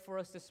for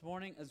us this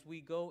morning as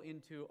we go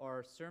into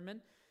our sermon.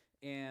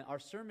 And our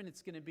sermon,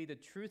 it's going to be the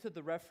Truth of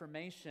the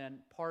Reformation,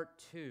 Part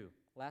 2.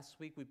 Last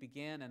week we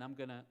began, and I'm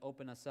going to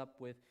open us up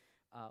with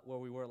where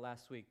we were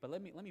last week. But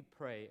let me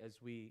pray as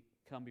we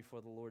come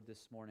before the Lord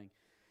this morning.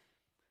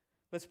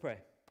 Let's pray.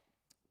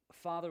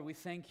 Father, we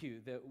thank you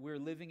that we're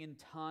living in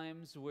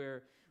times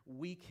where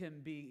we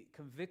can be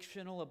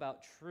convictional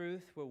about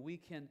truth, where we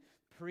can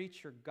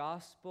preach your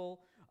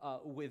gospel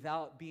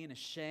without being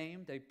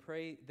ashamed. I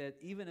pray that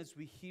even as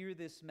we hear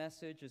this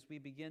message, as we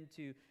begin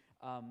to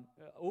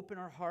open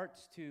our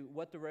hearts to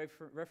what the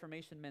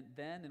Reformation meant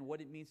then and what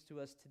it means to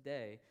us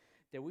today,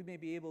 that we may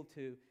be able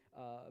to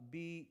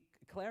be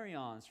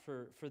clarions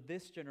for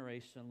this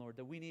generation, Lord,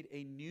 that we need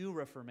a new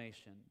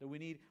Reformation, that we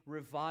need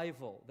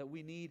revival, that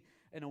we need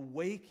an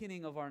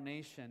awakening of our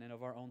nation and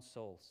of our own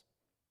souls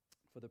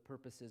for the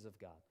purposes of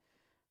God.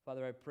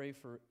 Father, I pray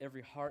for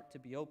every heart to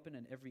be open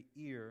and every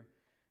ear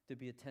to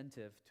be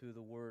attentive to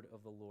the word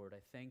of the Lord. I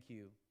thank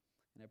you,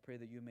 and I pray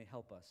that you may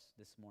help us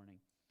this morning.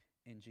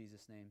 In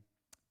Jesus' name,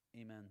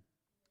 amen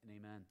and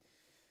amen.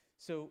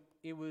 So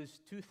it was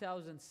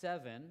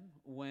 2007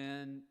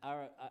 when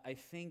I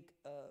think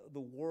the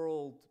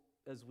world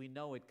as we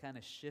know it kind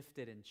of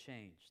shifted and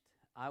changed.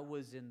 I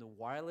was in the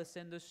wireless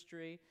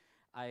industry.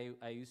 I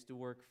used to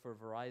work for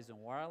Verizon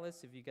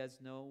Wireless, if you guys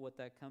know what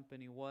that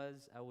company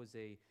was. I was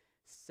a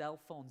cell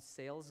phone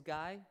sales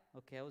guy.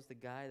 Okay, I was the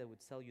guy that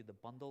would sell you the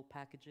bundle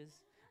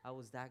packages. I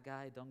was that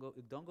guy.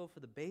 Don't go for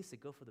the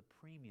basic, go for the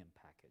premium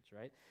package,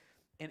 right?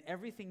 And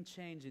everything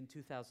changed in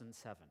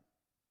 2007.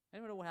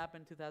 Anyone know what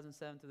happened in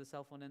 2007 to the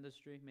cell phone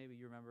industry? Maybe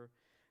you remember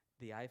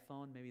the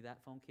iPhone. Maybe that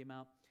phone came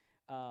out.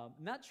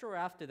 Not sure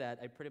after that.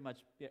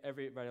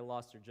 Everybody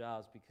lost their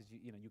jobs because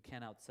you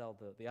can't outsell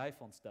the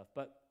iPhone stuff.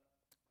 But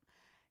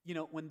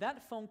when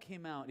that phone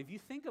came out, if you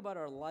think about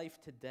our life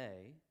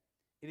today,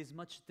 it is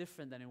much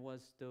different than it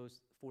was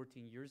those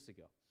 14 years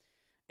ago.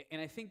 And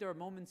I think there are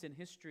moments in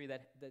history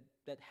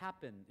that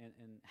happen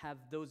and have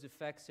those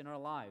effects in our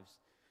lives.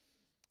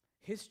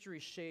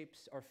 History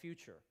shapes our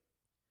future.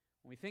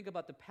 When we think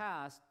about the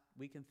past,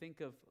 we can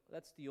think of,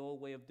 that's the old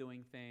way of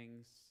doing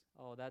things.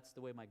 Oh, that's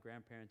the way my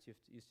grandparents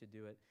used to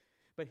do it.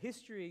 But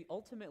history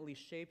ultimately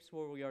shapes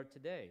where we are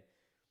today.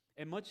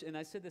 And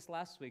I said this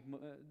last week,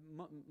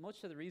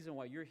 much of the reason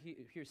why you're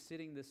here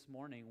sitting this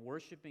morning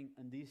worshiping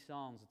in these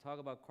songs that talk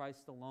about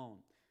Christ alone,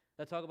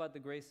 that talk about the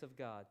grace of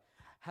God,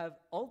 have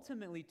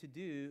ultimately to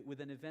do with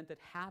an event that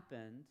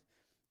happened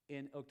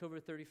in October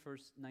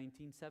 31st,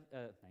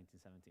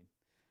 1917.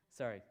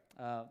 Sorry,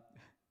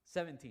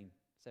 17,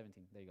 there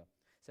you go.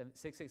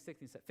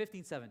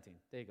 1517,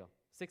 there you go,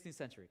 16th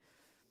century.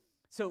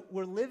 So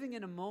we're living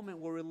in a moment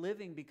where we're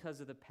living because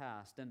of the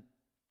past. And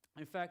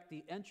in fact,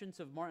 the entrance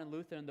of Martin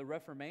Luther and the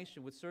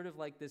Reformation was sort of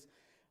like this,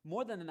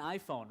 more than an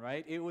iPhone,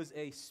 right? It was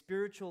a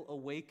spiritual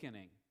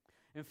awakening.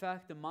 In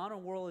fact, the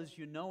modern world as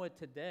you know it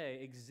today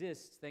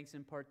exists thanks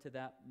in part to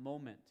that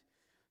moment.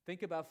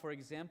 Think about, for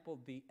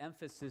example, the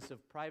emphasis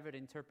of private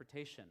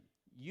interpretation.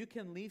 You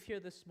can leave here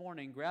this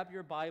morning, grab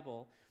your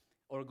Bible,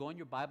 or go on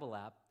your Bible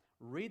app,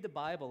 read the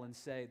Bible and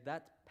say,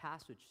 that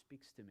passage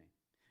speaks to me.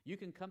 You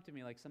can come to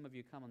me like some of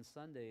you come on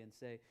Sunday and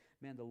say,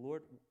 man, the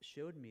Lord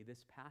showed me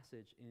this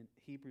passage in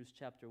Hebrews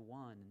chapter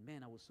 1, and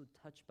man, I was so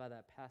touched by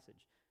that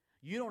passage.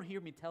 You don't hear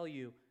me tell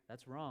you,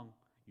 that's wrong.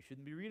 You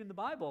shouldn't be reading the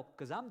Bible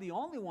because I'm the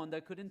only one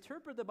that could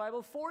interpret the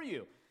Bible for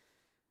you,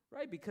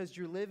 right? Because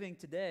you're living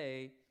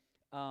today,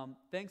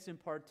 thanks in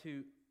part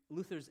to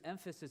Luther's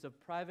emphasis of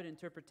private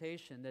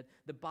interpretation, that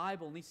the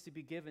Bible needs to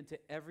be given to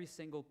every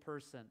single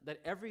person, that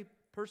every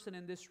person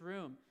in this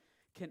room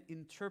can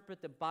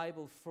interpret the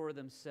Bible for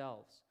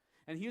themselves.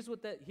 And here's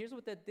what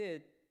that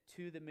did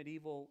to the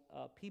medieval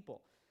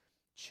people.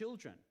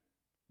 Children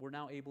were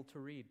now able to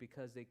read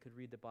because they could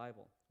read the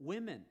Bible.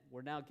 Women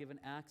were now given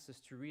access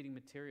to reading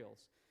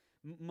materials.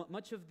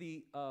 Much of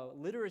the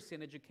literacy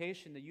and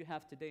education that you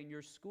have today in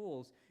your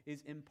schools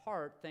is in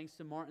part thanks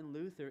to Martin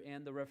Luther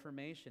and the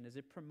Reformation, as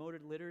it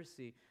promoted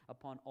literacy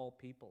upon all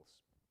peoples.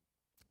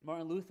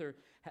 Martin Luther's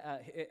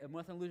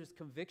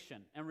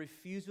conviction and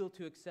refusal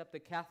to accept the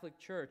Catholic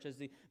Church as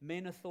the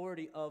main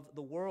authority of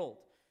the world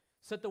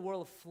set the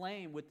world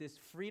aflame with this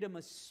freedom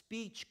of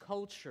speech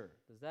culture.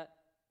 Doesn't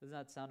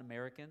that sound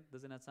American?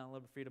 Doesn't that sound a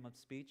little freedom of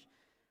speech?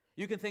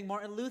 You can thank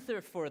Martin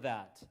Luther for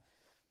that.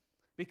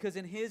 Because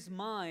in his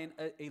mind,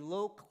 a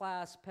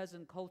low-class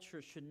peasant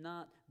culture should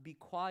not be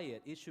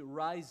quiet. It should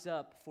rise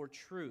up for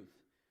truth.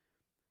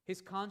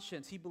 His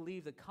conscience, he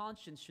believed that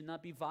conscience should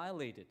not be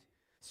violated,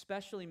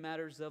 especially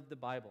matters of the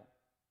Bible.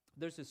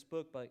 There's this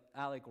book by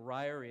Alec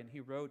Ryrie, and he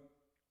wrote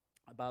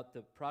about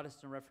the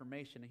Protestant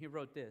Reformation, and he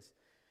wrote this.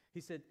 He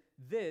said,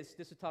 this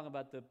is talking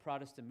about the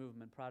Protestant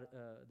movement,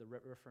 the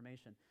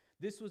Reformation.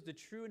 This was the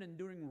true and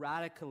enduring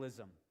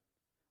radicalism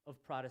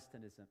of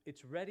Protestantism,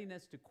 its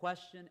readiness to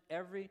question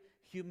every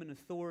human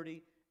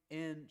authority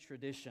and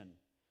tradition.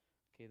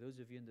 Okay, those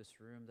of you in this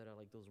room that are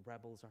like those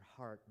rebels at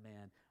heart,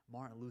 man,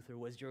 Martin Luther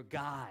was your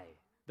guy.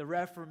 The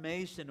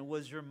Reformation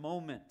was your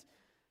moment.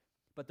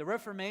 But the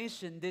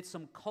Reformation did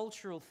some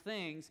cultural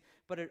things,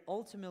 but it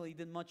ultimately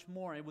did much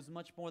more. It was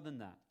much more than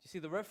that. You see,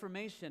 the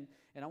Reformation,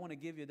 and I want to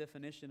give you a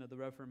definition of the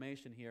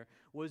Reformation here,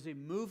 was a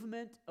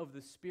movement of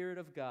the Spirit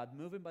of God,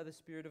 moving by the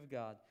Spirit of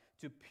God,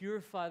 to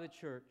purify the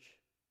church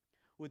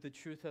with the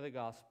truth of the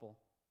gospel.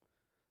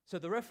 So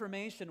the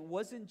Reformation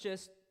wasn't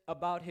just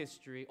about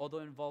history, although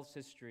it involves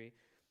history.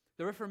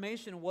 The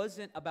Reformation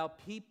wasn't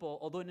about people,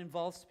 although it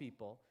involves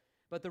people.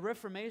 But the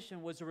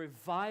Reformation was a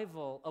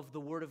revival of the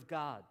Word of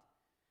God.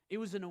 It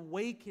was an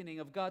awakening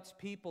of God's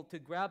people to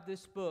grab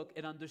this book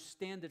and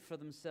understand it for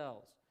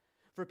themselves.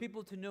 For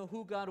people to know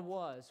who God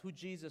was, who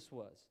Jesus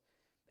was.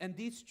 And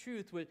these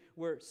truths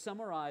were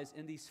summarized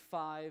in these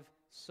 5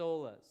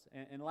 solas.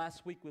 And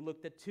last week we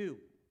looked at 2.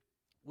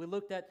 We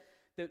looked at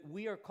that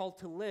we are called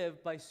to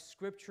live by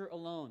Scripture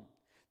alone.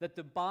 That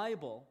the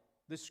Bible,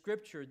 the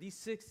Scripture, these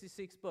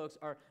 66 books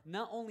are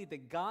not only the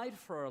guide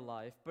for our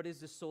life, but is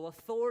the sole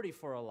authority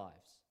for our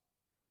lives.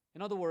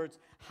 In other words,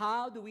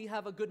 how do we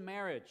have a good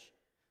marriage?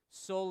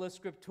 Sola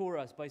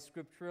Scripturas, by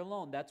Scripture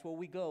alone. That's where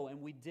we go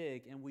and we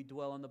dig and we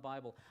dwell on the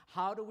Bible.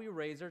 How do we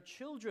raise our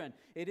children?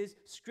 It is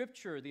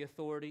Scripture, the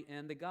authority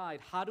and the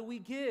guide. How do we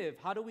give?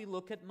 How do we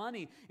look at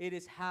money? It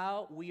is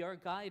how we are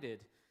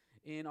guided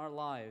in our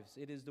lives.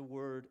 It is the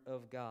Word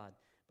of God.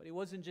 But it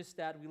wasn't just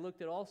that. We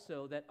looked at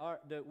also that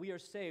we are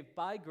saved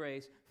by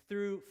grace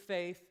through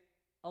faith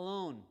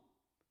alone.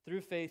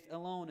 Through faith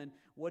alone. And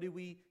what did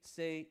we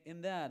say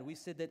in that? We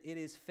said that it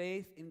is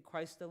faith in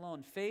Christ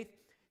alone. Faith,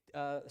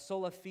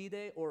 sola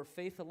fide, or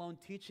faith alone,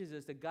 teaches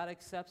us that God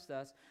accepts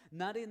us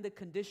not in the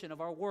condition of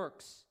our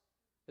works.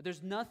 That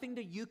there's nothing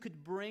that you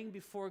could bring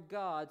before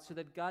God so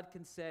that God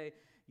can say,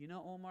 you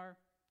know, Omar,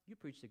 you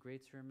preached a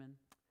great sermon.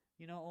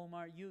 You know,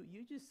 Omar, you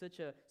just such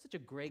a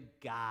great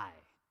guy.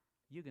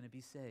 You're going to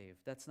be saved.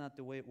 That's not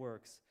the way it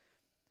works.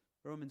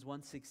 Romans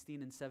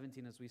 1:16 and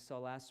 17, as we saw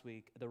last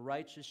week, the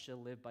righteous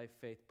shall live by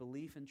faith,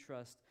 belief and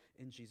trust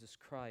in Jesus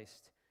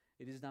Christ.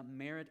 It is not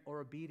merit or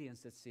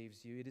obedience that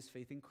saves you. It is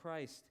faith in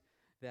Christ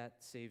that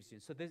saves you.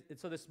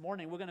 So this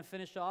morning, we're going to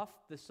finish off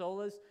the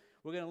solas.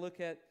 We're going to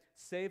look at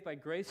saved by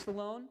grace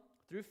alone,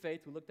 through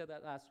faith. We looked at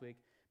that last week.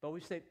 But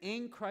we saved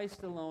in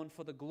Christ alone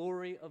for the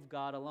glory of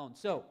God alone.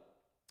 So,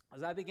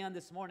 as I began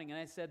this morning, and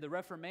I said the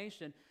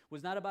Reformation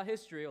was not about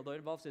history, although it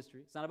involves history.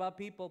 It's not about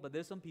people, but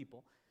there's some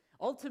people.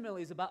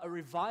 Ultimately, it's about a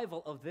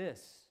revival of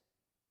this.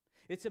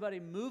 It's about a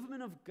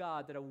movement of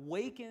God that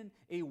awakened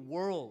a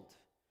world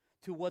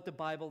to what the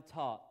Bible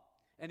taught.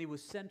 And it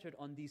was centered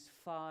on these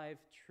 5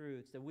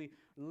 truths, that we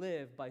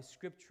live by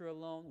Scripture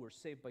alone, we're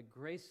saved by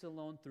grace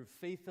alone, through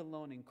faith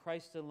alone, in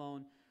Christ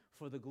alone,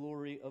 for the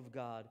glory of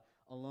God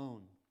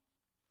alone.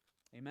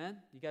 Amen?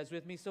 You guys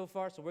with me so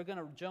far? So we're going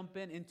to jump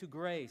into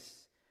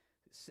grace.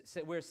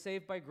 We're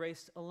saved by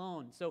grace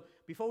alone. So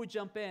before we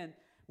jump in,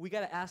 we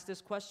got to ask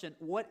this question: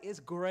 what is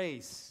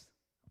grace?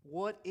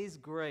 What is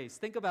grace?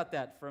 Think about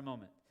that for a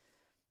moment.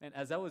 And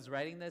as I was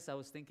writing this, I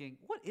was thinking,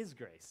 what is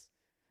grace?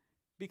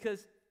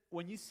 Because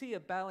when you see a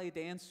ballet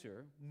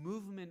dancer,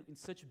 movement in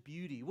such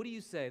beauty, what do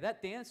you say?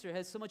 That dancer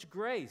has so much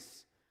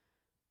grace.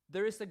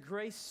 There is a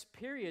grace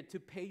period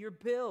to pay your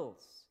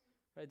bills.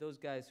 Right? Those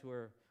guys who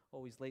are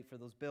always late for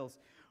those bills.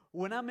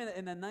 When I'm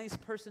in a nice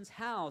person's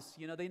house,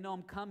 you know, they know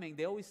I'm coming.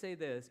 They always say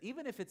this.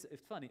 Even if it's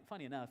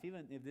funny enough,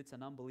 even if it's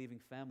an unbelieving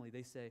family,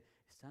 they say,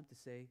 it's time to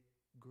say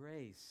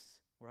grace,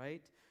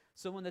 right?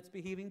 Someone that's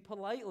behaving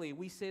politely,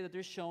 we say that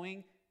they're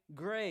showing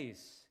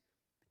grace.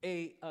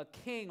 A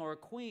king or a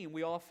queen,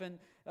 we often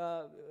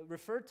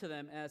refer to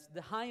them as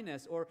the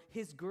Highness or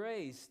His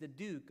Grace, the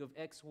Duke of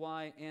X,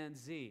 Y, and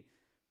Z.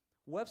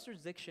 Webster's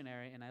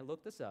Dictionary, and I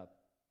looked this up,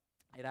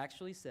 it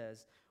actually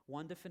says,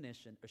 one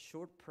definition, a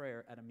short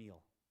prayer at a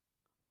meal.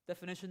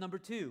 Definition number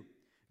 2,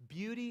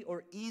 beauty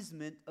or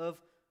easement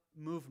of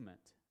movement.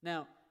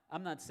 Now,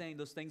 I'm not saying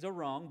those things are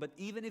wrong, but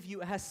even if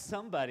you ask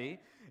somebody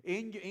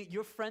in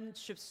your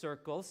friendship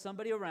circle,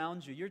 somebody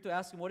around you, you're to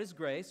ask them, what is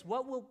grace?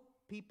 What will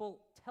people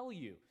tell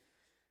you?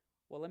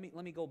 Well, let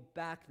me go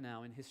back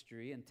now in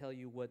history and tell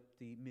you what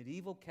the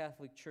medieval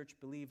Catholic Church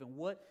believed, and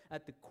what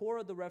at the core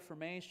of the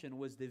Reformation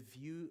was the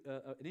view,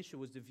 an issue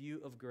was the view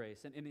of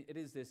grace. And it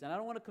is this, and I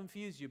don't want to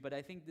confuse you, but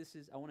I think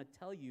I want to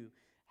tell you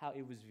how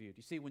it was viewed.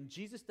 You see, when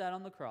Jesus died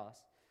on the cross,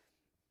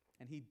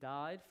 and He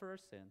died for our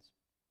sins,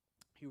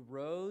 He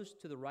rose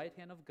to the right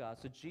hand of God.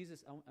 So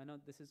Jesus, I know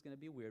this is going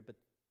to be weird, but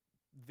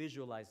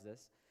visualize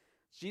this.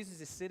 Jesus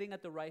is sitting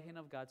at the right hand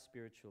of God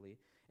spiritually,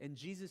 and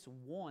Jesus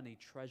won a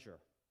treasure,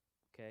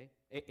 okay?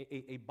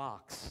 A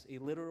box, a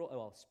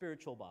literal,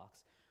 spiritual box,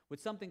 with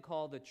something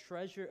called the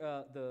treasure,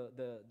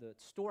 the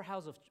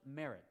storehouse of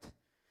merit,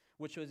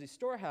 which was a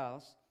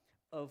storehouse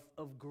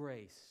of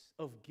grace,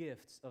 of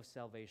gifts of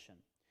salvation.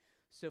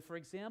 So, for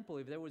example,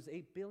 if there was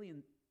 8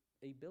 billion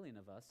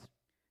of us,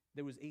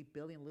 there was 8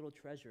 billion little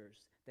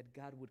treasures that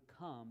God would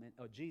come,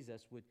 or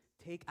Jesus would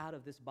take out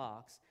of this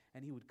box,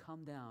 and He would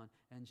come down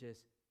and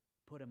just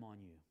put them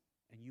on you.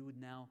 And you would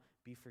now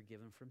be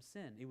forgiven from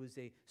sin. It was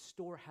a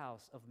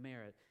storehouse of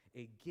merit,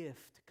 a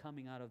gift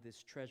coming out of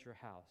this treasure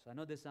house. I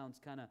know this sounds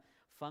kind of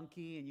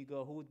funky, and you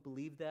go, who would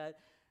believe that?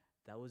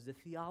 That was the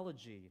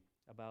theology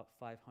about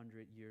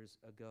 500 years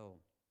ago.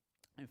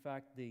 In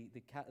fact, the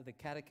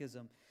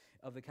Catechism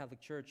of the Catholic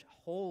Church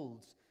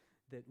holds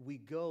that we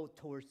go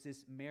towards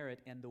this merit,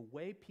 and the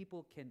way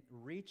people can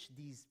reach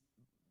these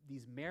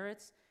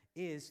merits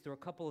is through a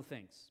couple of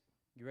things.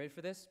 You ready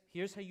for this?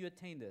 Here's how you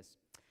attain this.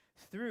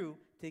 Through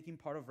taking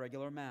part of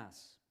regular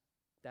Mass.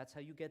 That's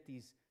how you get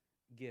these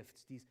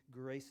gifts, these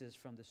graces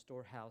from the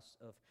storehouse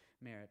of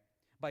merit.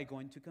 By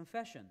going to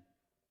confession,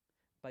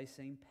 by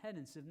saying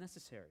penance if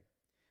necessary,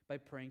 by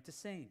praying to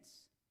saints.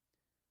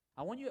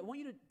 I want you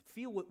to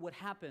feel what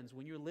happens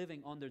when you're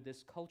living under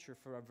this culture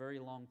for a very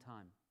long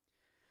time.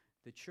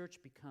 The church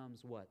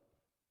becomes what?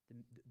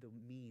 The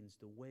means,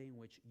 the way in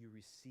which you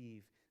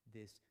receive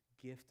this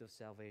gift of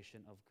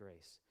salvation, of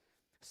grace.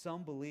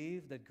 Some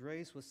believe that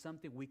grace was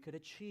something we could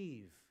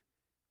achieve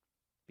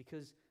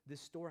because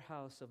this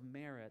storehouse of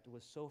merit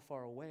was so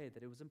far away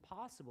that it was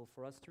impossible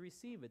for us to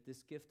receive it,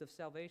 this gift of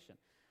salvation.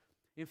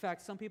 In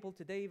fact, some people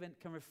today even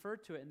can refer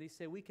to it and they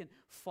say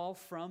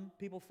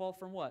people fall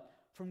from what?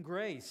 From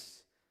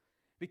grace.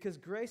 Because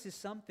grace is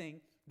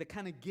something that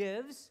kind of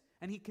gives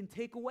and he can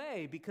take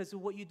away because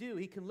of what you do.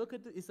 He can look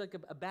at it's like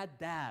a bad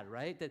dad,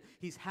 right? That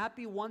he's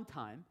happy one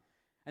time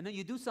and then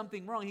you do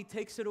something wrong, he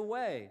takes it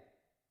away.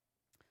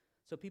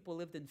 So people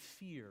lived in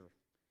fear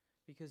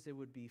because they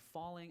would be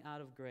falling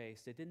out of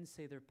grace. They didn't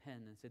say their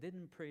penance. They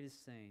didn't pray to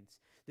saints.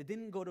 They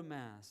didn't go to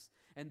Mass.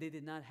 And they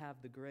did not have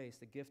the grace,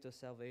 the gift of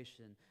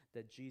salvation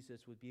that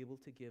Jesus would be able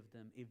to give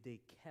them if they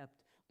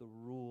kept the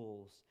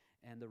rules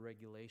and the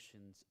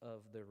regulations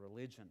of their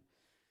religion.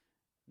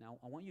 Now,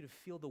 I want you to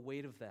feel the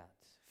weight of that.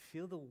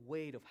 Feel the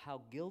weight of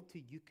how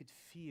guilty you could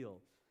feel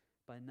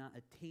by not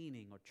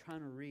attaining or trying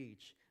to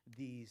reach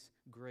these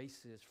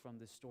graces from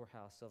the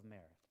storehouse of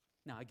merit.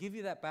 Now, I give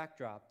you that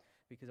backdrop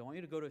because I want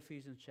you to go to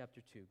Ephesians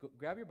chapter 2.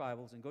 Grab your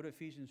Bibles and go to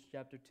Ephesians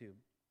chapter 2.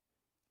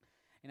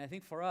 And I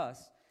think for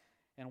us,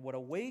 and what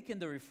awakened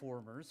the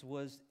Reformers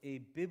was a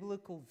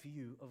biblical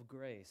view of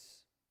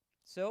grace.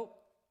 So,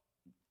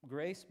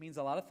 grace means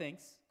a lot of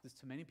things, just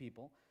to many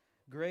people.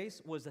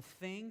 Grace was a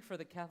thing for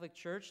the Catholic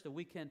Church that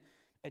we can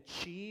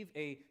achieve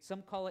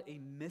some call it a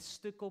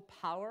mystical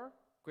power.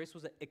 Grace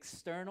was an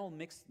external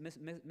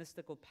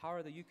mystical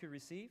power that you could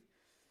receive.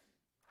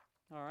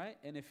 All right,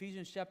 in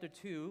Ephesians chapter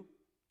 2,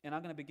 and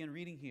I'm going to begin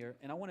reading here,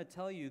 and I want to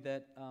tell you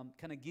that,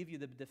 kind of give you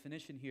the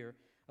definition here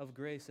of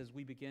grace as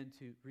we begin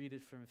to read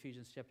it from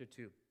Ephesians chapter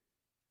 2.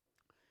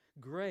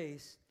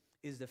 Grace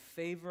is the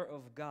favor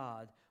of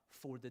God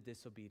for the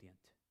disobedient.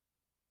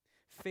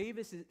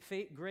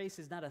 Grace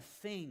is not a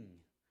thing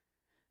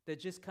that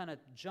just kind of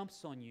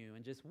jumps on you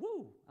and just,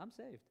 woo, I'm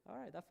saved. All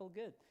right, that felt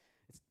good.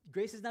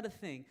 Grace is not a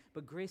thing,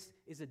 but grace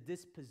is a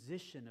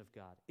disposition of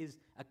God, is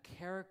a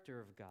character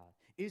of God,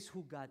 is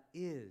who God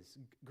is.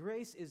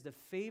 Grace is the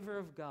favor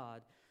of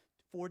God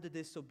for the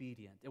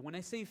disobedient. And when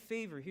I say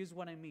favor, here's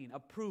what I mean.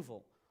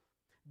 Approval,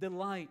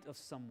 delight of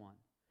someone.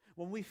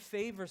 When we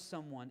favor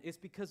someone, it's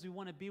because we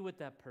want to be with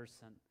that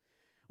person.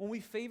 When we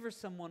favor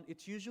someone,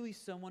 it's usually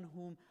someone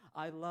whom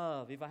I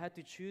love. If I had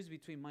to choose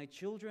between my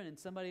children and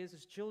somebody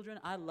else's children,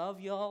 I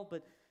love y'all,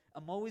 but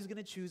I'm always going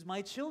to choose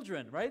my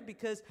children, right?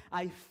 Because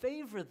I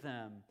favor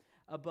them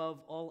above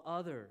all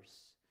others.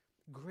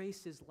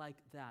 Grace is like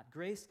that.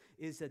 Grace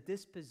is a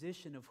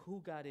disposition of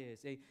who God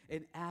is,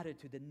 an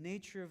attitude, the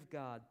nature of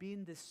God,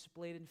 being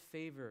displayed in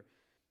favor,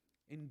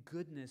 in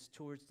goodness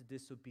towards the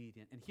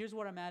disobedient. And here's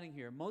what I'm adding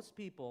here. Most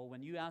people,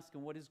 when you ask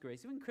them what is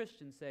grace, even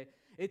Christians say,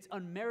 it's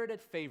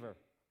unmerited favor.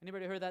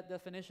 Anybody heard that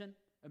definition?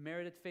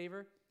 Unmerited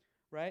favor,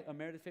 right?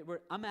 Unmerited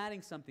favor. I'm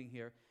adding something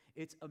here.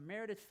 It's a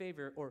merited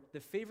favor, or the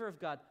favor of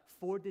God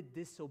for the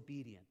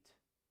disobedient.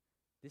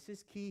 This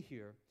is key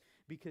here,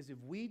 because if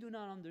we do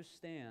not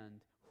understand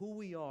who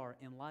we are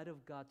in light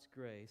of God's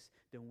grace,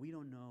 then we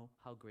don't know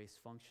how grace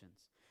functions.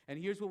 And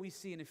here's what we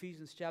see in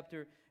Ephesians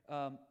chapter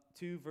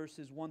 2,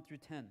 verses 1 through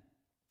 10.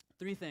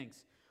 Three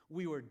things.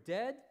 We were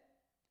dead,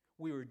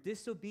 we were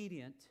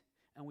disobedient,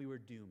 and we were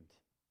doomed.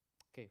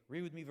 Okay,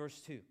 read with me verse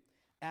 2.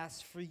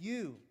 As for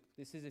you,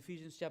 this is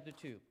Ephesians chapter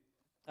 2,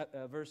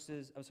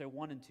 verses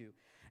 1 and 2.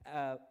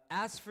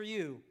 As for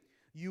you,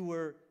 you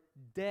were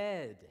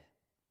dead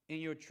in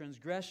your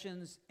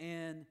transgressions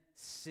and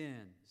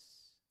sins.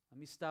 Let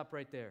me stop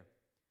right there.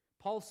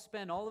 Paul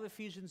spent all of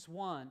Ephesians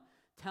 1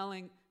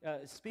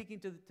 speaking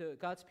to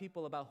God's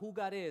people about who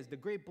God is, the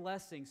great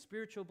blessings,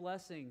 spiritual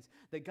blessings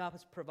that God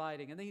is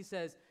providing. And then he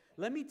says,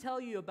 let me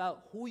tell you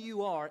about who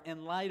you are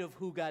in light of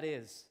who God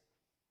is.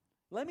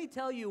 Let me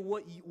tell you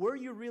where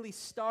you really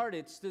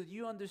started so that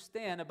you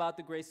understand about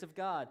the grace of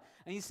God.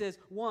 And he says,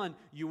 1,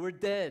 you were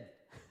dead.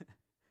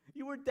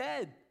 You were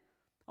dead.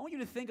 I want you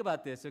to think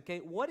about this, okay?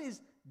 What is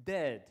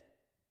dead?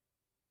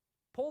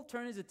 Paul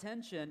turned his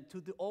attention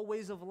to the old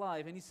ways of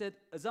life, and he said,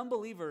 as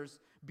unbelievers,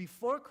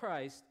 before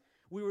Christ,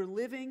 we were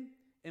living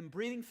and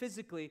breathing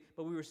physically,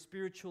 but we were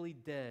spiritually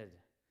dead.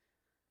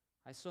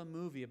 I saw a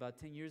movie about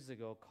 10 years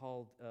ago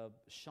called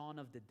Shaun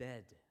of the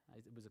Dead.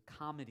 It was a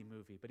comedy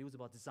movie, but it was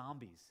about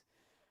zombies.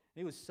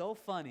 It was so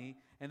funny,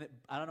 and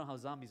I don't know how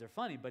zombies are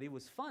funny, but it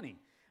was funny.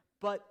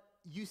 But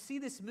you see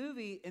this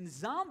movie, and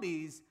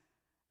zombies,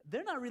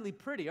 they're not really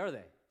pretty, are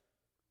they?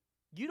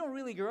 You don't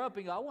really grow up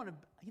and go, I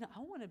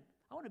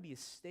want to be as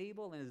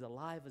stable and as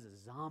alive as a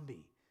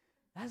zombie.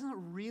 That's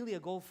not really a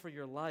goal for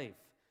your life.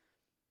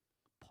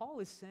 Paul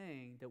is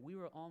saying that we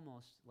were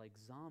almost like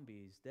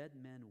zombies, dead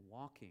men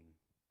walking.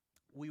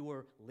 We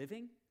were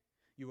living,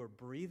 you were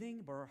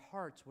breathing, but our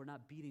hearts were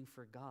not beating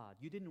for God.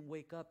 You didn't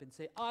wake up and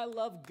say, I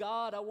love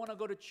God, I want to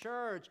go to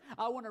church,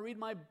 I want to read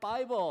my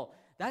Bible.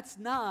 That's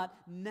not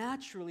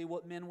naturally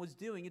what man was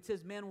doing. It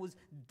says man was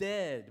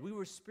dead. We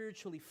were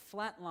spiritually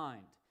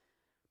flatlined.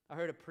 I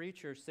heard a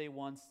preacher say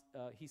once,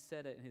 he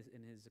said it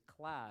in his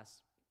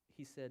class,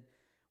 he said,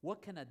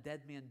 what can a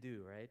dead man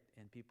do, right?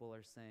 And people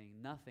are saying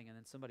nothing, and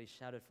then somebody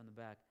shouted from the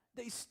back,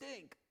 they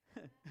stink.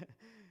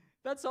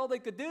 That's all they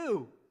could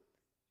do.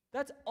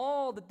 That's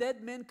all the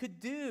dead men could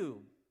do.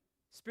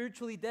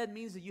 Spiritually dead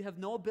means that you have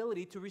no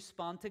ability to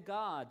respond to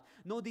God,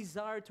 no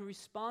desire to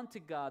respond to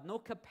God, no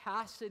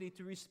capacity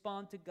to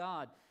respond to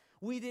God.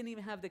 We didn't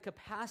even have the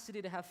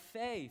capacity to have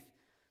faith.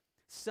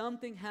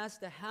 Something has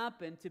to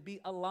happen to be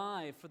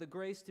alive, for the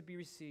grace to be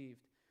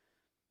received.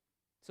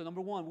 So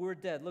number one, we're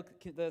dead. Look,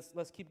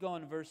 let's keep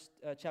going in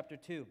chapter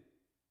 2.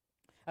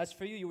 As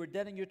for you, you were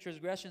dead in your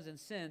transgressions and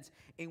sins,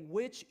 in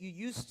which you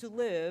used to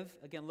live,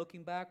 again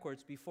looking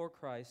backwards, before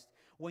Christ,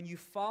 when you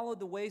followed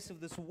the ways of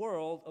this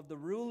world, of the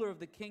ruler of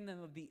the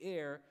kingdom of the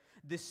air,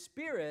 the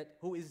Spirit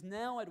who is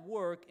now at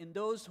work in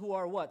those who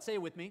are what? Say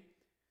it with me.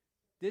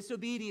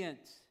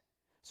 Disobedient.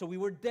 So we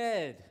were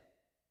dead.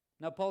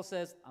 Now Paul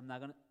says, I'm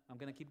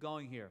going to keep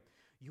going here.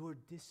 You were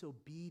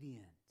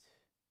disobedient.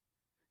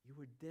 You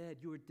were dead.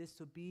 You were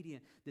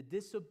disobedient. The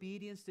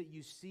disobedience that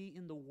you see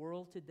in the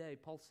world today,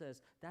 Paul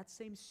says, that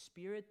same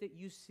spirit that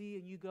you see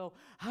and you go,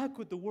 how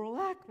could the world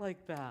act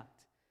like that?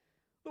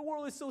 The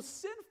world is so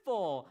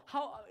sinful.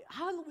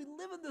 How do we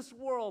live in this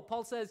world?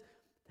 Paul says,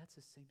 that's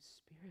the same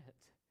spirit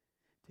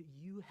that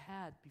you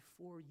had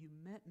before you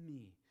met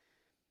me.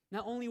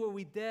 Not only were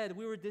we dead,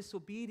 we were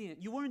disobedient.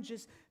 You weren't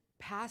just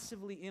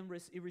passively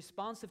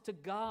irresponsive to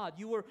God.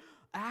 You were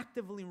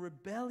actively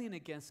rebelling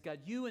against God.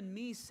 You and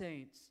me,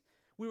 saints.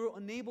 We were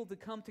unable to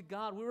come to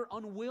God. We were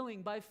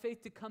unwilling by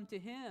faith to come to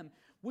Him.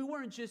 We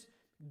weren't just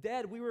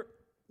dead. We were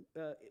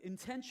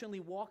intentionally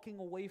walking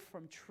away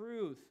from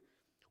truth.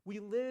 We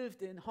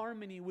lived in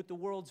harmony with the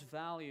world's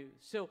values.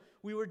 So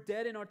we were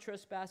dead in our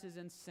trespasses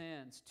and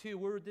sins. 2,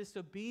 we were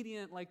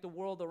disobedient like the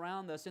world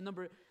around us. And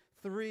number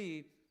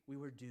 3, we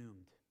were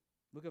doomed.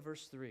 Look at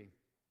verse 3.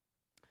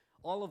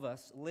 All of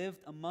us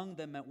lived among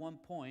them at one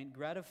point,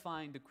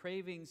 gratifying the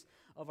cravings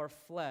of our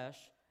flesh,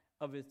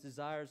 of its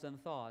desires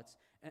and thoughts.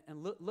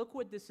 And look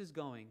what this is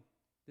going.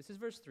 This is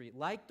verse 3.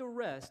 Like the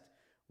rest,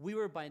 we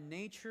were by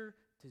nature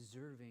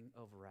deserving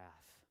of wrath.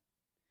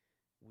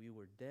 We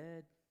were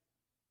dead,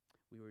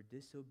 we were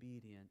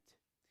disobedient,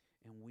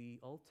 and we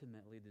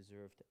ultimately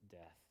deserved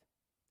death.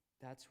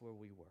 That's where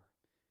we were.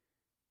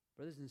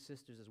 Brothers and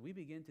sisters, as we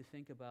begin to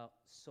think about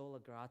sola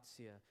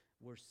gratia,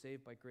 we're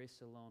saved by grace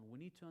alone, we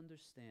need to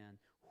understand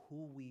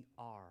who we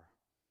are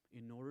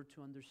in order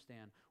to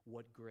understand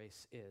what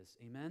grace is.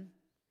 Amen?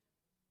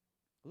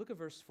 Look at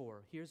verse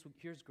 4. Here's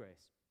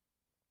grace.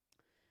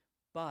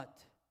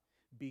 But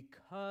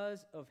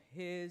because of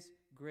His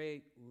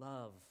great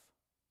love,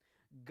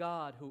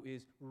 God, who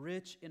is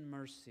rich in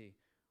mercy,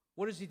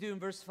 what does He do in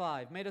verse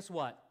 5? Made us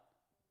what?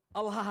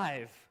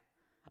 Alive.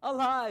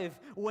 Alive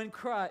with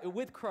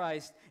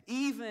Christ,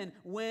 even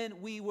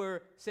when we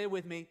were, say it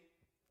with me,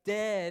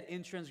 dead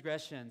in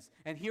transgressions.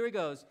 And here it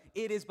goes.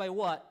 It is by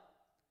what?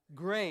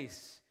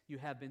 Grace you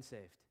have been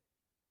saved.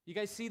 You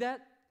guys see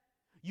that?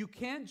 You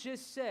can't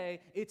just say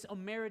it's a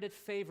merited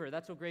favor.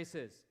 That's what grace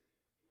is.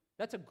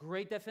 That's a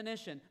great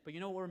definition. But you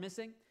know what we're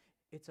missing?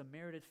 It's a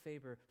merited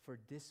favor for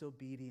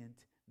disobedient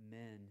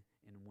men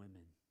and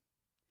women.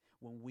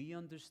 When we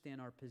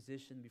understand our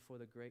position before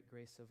the great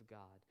grace of God,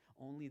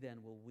 only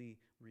then will we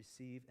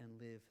receive and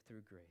live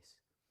through grace.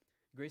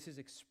 Grace is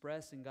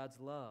expressed in God's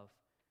love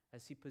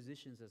as He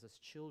positions us as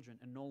children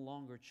and no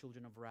longer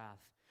children of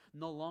wrath,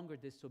 no longer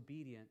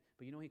disobedient,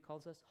 but you know He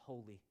calls us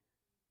holy.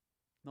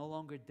 No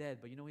longer dead,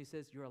 but you know He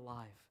says you're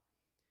alive.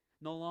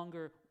 No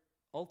longer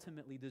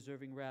ultimately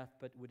deserving wrath,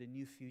 but with a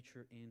new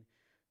future in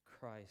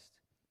Christ.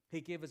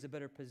 He gave us a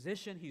better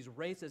position. He's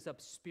raised us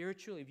up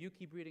spiritually. If you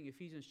keep reading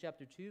Ephesians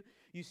chapter 2,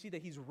 you see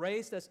that He's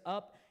raised us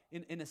up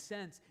in a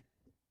sense,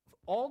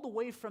 all the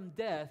way from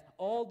death,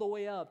 all the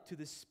way up to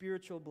the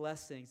spiritual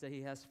blessings that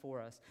He has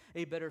for us.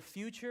 A better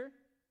future,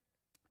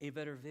 a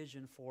better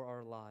vision for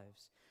our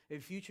lives. A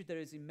future that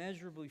is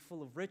immeasurably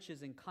full of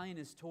riches and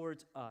kindness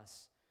towards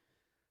us.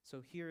 So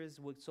here is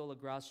what sola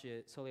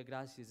gratia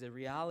is, a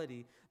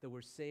reality that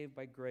we're saved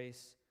by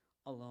grace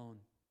alone.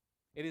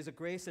 It is a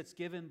grace that's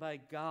given by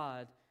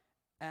God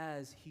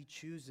as He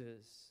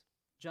chooses.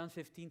 John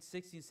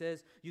 15:16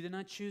 says, you did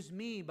not choose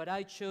me, but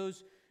I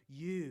chose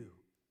you.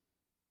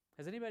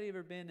 Has anybody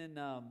ever been in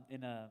a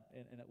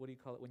what do you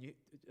call it, when you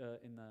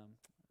in a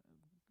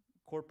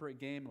corporate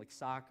game like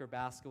soccer,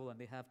 basketball, and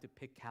they have to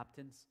pick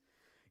captains?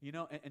 You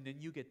know, and then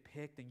you get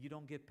picked and you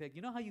don't get picked.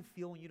 You know how you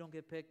feel when you don't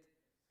get picked?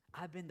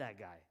 I've been that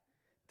guy.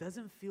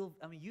 Doesn't feel,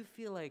 you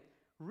feel like,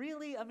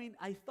 really?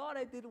 I thought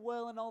I did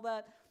well and all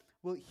that.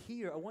 Well,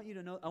 here, I want you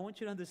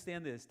to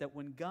understand this, that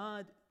when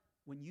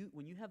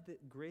you have the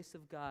grace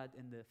of God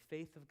and the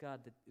faith of God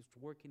that is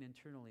working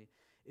internally,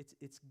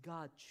 it's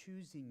God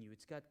choosing you.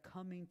 It's God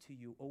coming to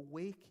you,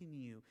 awakening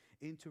you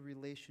into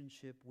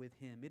relationship with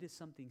Him. It is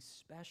something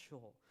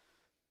special.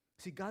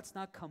 See, God's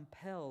not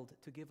compelled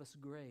to give us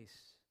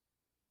grace.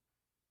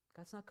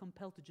 God's not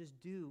compelled to just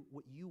do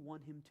what you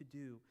want Him to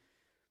do.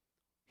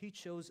 He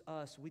chose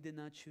us. We did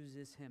not choose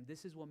Him.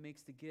 This is what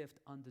makes the gift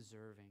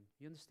undeserving.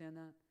 You understand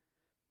that?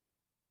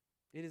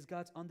 It is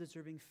God's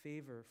undeserving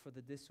favor for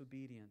the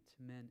disobedient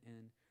men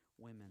and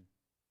women.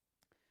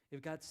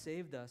 If God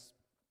saved us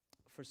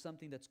for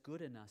something that's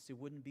good in us, it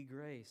wouldn't be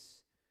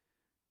grace.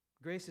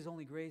 Grace is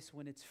only grace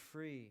when it's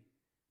free.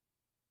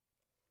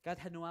 God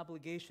had no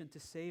obligation to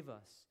save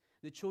us.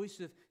 The choice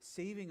of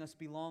saving us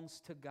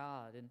belongs to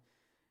God.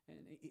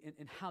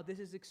 And how this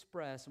is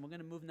expressed, and we're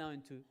going to move now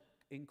into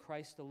in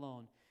Christ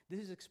alone.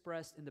 This is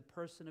expressed in the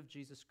person of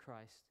Jesus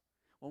Christ.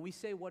 When we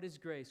say what is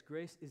grace,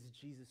 grace is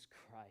Jesus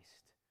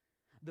Christ,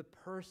 the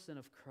person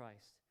of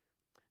Christ.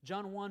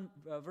 John 1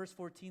 verse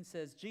 14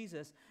 says,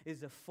 Jesus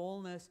is the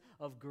fullness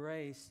of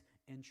grace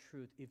and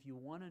truth. If you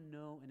want to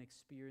know and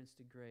experience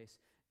the grace,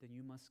 then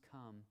you must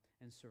come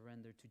and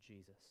surrender to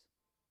Jesus.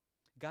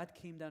 God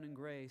came down in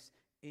grace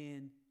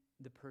in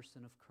the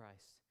person of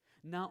Christ.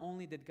 Not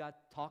only did God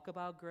talk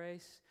about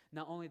grace,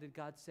 not only did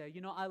God say,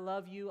 I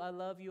love you, I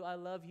love you, I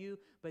love you,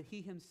 but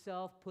He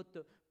Himself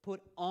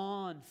put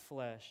on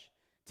flesh,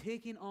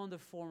 taking on the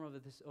form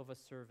of a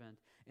servant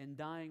and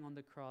dying on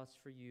the cross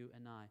for you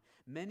and I.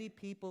 Many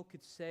people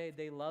could say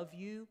they love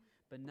you,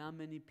 but not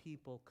many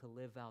people could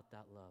live out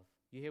that love.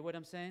 You hear what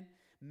I'm saying?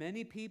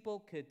 Many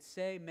people could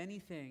say many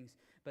things,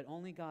 but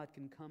only God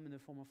can come in the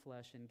form of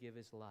flesh and give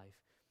His life.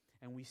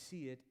 And we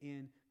see it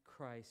in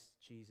Christ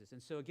Jesus.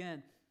 And so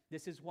again,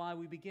 this is why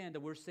we began,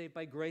 that we're saved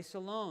by grace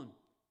alone.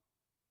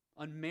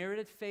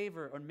 Unmerited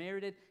favor,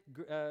 unmerited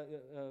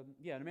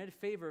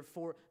favor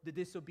for the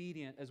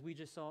disobedient, as we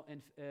just saw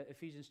in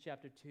Ephesians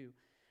chapter 2.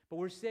 But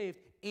we're saved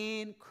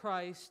in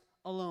Christ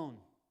alone.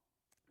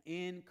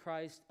 In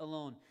Christ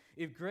alone.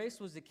 If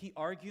grace was the key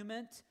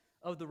argument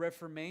of the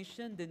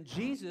Reformation, then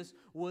Jesus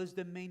was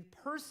the main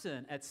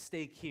person at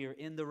stake here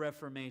in the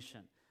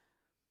Reformation.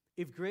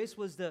 If grace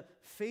was the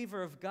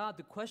favor of God,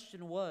 the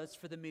question was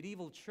for the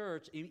medieval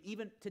church,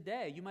 even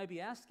today, you might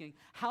be asking,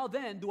 how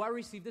then do I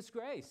receive this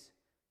grace?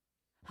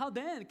 How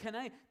then can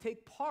I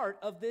take part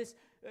of this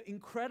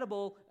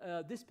incredible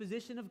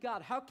disposition of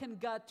God? How can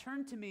God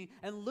turn to me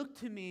and look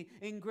to me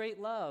in great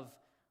love?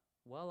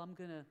 Well, I'm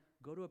going to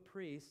go to a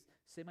priest,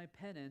 say my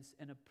penance,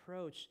 and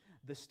approach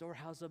the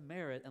storehouse of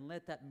merit and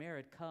let that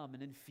merit come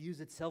and infuse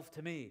itself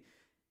to me.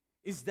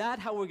 Is that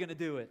how we're going to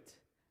do it?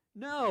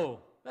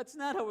 No, that's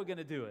not how we're going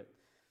to do it.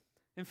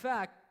 In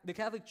fact, the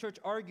Catholic Church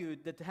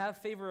argued that to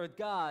have favor of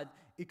God,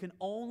 it can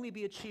only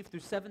be achieved through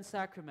 7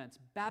 sacraments: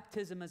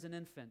 baptism as an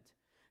infant,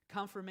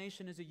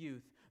 confirmation as a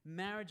youth,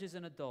 marriage as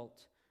an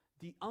adult,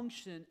 the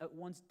unction at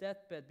one's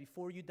deathbed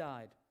before you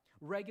died,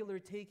 regular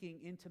taking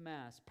into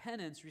Mass,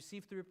 penance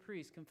received through a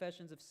priest,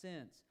 confessions of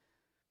sins.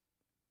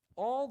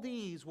 All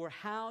these were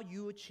how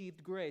you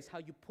achieved grace, how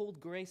you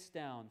pulled grace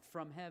down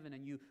from heaven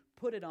and you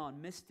put it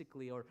on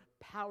mystically or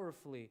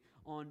powerfully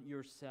on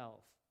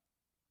yourself.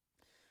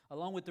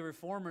 Along with the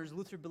Reformers,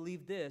 Luther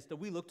believed this, that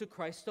we look to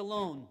Christ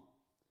alone.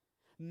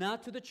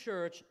 Not to the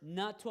church,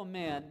 not to a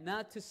man,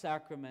 not to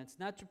sacraments,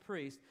 not to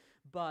priests,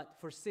 but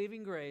for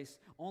saving grace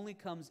only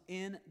comes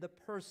in the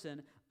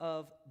person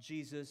of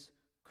Jesus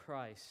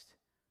Christ.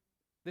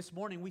 This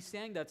morning we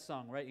sang that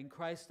song, right? In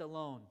Christ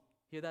alone.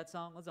 Hear that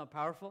song? That's not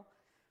powerful.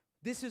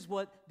 This is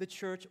what the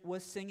church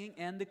was singing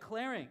and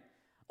declaring.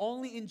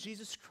 Only in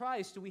Jesus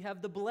Christ do we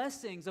have the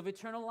blessings of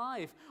eternal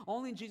life.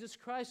 Only in Jesus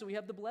Christ do we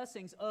have the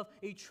blessings of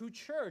a true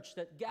church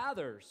that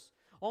gathers.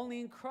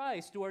 Only in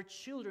Christ do our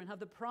children have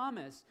the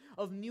promise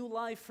of new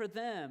life for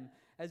them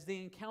as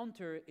they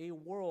encounter a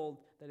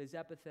world that is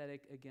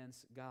apathetic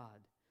against God.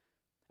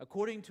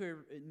 According to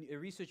a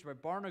research by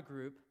Barna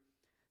Group,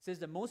 it says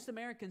that most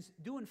Americans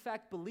do in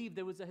fact believe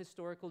there was a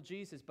historical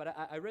Jesus. But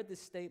I read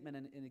this statement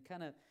and it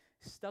kind of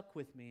stuck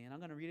with me, and I'm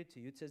going to read it to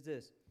you. It says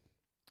this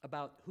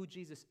about who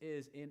Jesus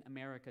is in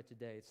America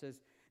today. It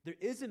says, there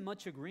isn't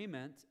much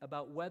agreement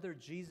about whether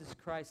Jesus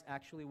Christ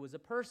actually was a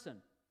person.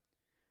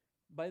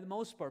 By the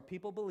most part,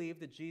 people believe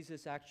that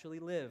Jesus actually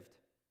lived.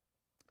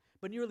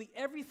 But nearly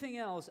everything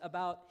else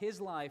about his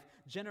life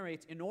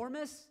generates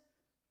enormous,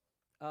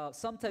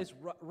 sometimes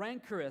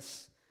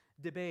rancorous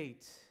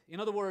debate. In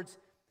other words,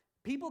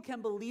 people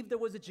can believe there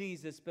was a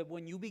Jesus, but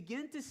when you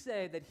begin to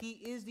say that he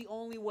is the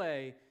only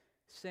way,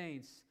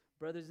 saints,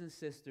 brothers and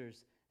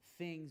sisters,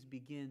 things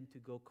begin to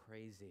go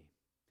crazy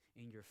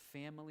in your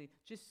family.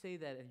 Just say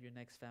that at your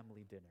next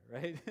family dinner,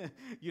 right?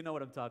 You know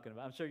what I'm talking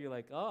about. I'm sure you're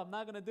like, oh, I'm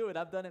not going to do it.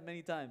 I've done it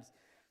many times.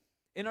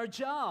 In our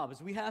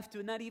jobs, we have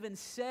to not even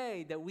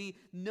say that we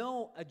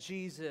know a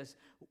Jesus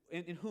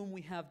in whom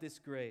we have this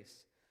grace.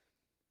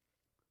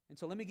 And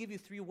so let me give you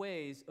 3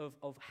 ways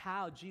of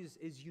how Jesus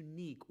is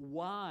unique,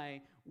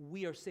 why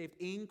we are saved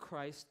in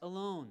Christ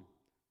alone.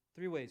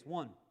 3 ways.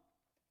 1,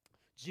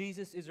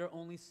 Jesus is our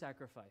only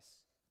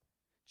sacrifice.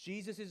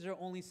 Jesus is our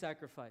only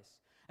sacrifice.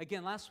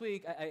 Again, last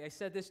week I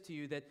said this to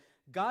you, that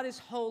God is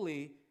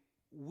holy,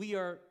 we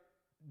are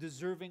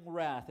deserving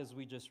wrath, as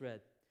we just read.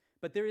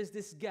 But there is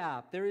this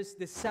gap, there is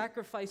this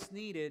sacrifice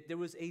needed, there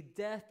was a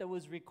death that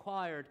was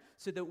required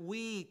so that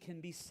we can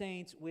be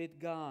saints with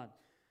God.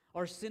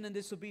 Our sin and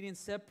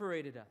disobedience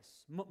separated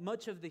us.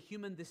 Much of the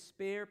human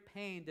despair,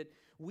 pain that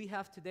we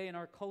have today in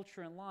our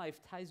culture and life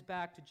ties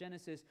back to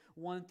Genesis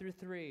 1 through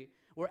 3,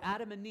 where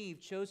Adam and Eve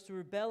chose to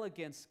rebel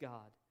against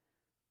God.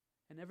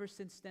 And ever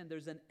since then,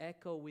 there's an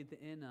echo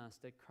within us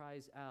that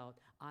cries out,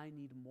 I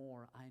need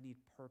more, I need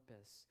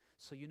purpose.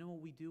 So you know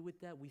what we do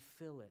with that? We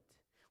fill it.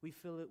 We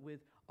fill it with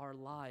our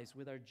lives,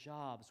 with our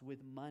jobs, with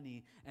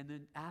money. And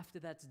then after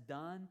that's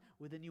done,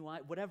 with a new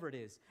whatever it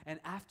is. And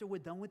after we're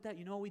done with that,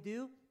 you know what we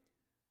do?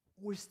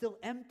 We're still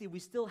empty. We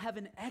still have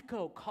an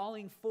echo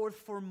calling forth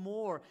for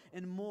more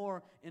and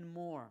more and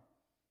more.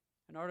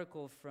 An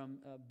article from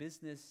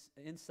Business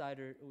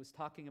Insider was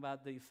talking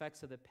about the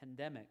effects of the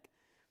pandemic.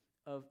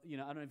 I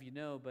don't know if you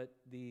know, but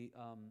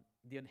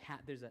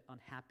there's an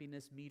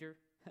unhappiness meter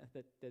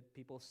that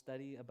people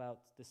study about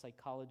the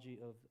psychology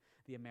of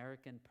the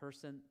American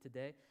person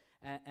today.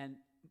 And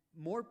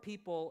more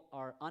people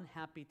are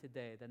unhappy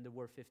today than there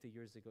were 50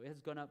 years ago. It has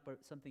gone up by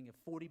something of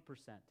 40%.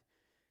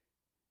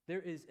 There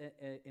is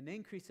an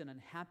increase in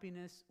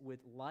unhappiness with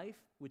life,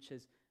 which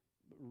has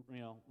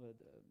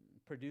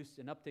produced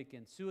an uptick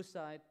in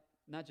suicide,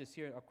 not just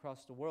here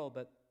across the world,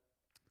 but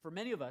for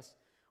many of us,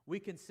 we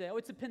can say, oh,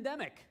 it's a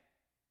pandemic.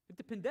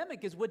 The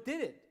pandemic is what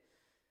did it.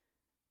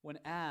 When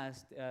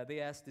asked,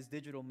 they asked this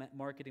digital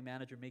marketing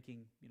manager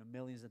making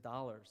millions of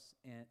dollars,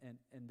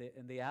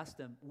 and they asked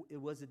him,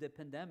 was it the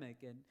pandemic?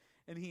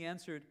 And he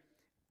answered,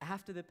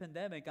 after the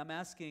pandemic, I'm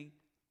asking,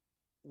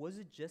 was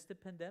it just the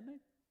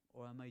pandemic,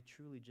 or am I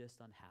truly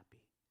just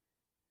unhappy?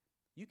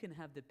 You can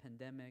have the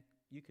pandemic,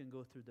 you can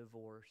go through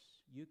divorce,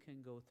 you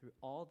can go through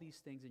all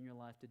these things in your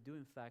life that do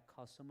in fact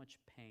cause so much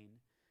pain,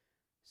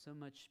 so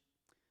much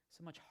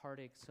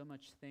heartache, so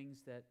much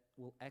things that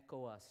will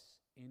echo us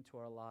into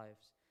our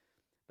lives.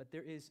 But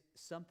there is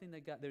something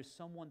there's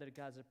someone that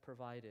God has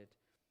provided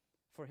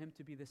for him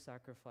to be the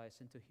sacrifice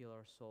and to heal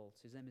our souls.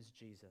 His name is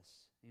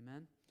Jesus.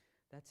 Amen?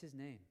 That's his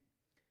name.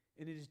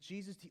 And it is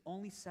Jesus, the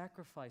only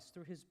sacrifice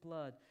through his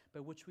blood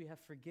by which we have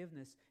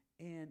forgiveness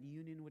and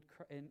union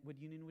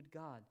with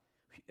God.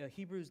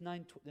 Hebrews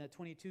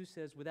 9:22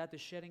 says, without the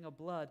shedding of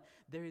blood,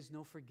 there is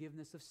no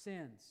forgiveness of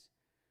sins.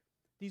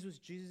 This was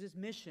Jesus'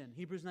 mission.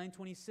 Hebrews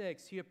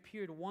 9:26, he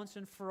appeared once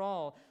and for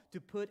all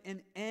to put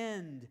an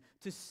end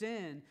to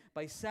sin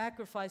by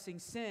sacrificing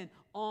sin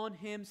on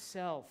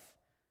himself.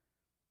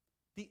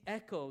 The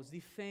echoes,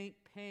 the faint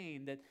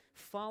pain that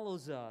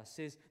follows us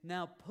is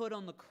now put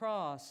on the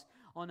cross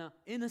on an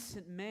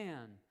innocent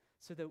man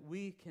so that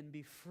we can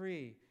be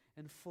free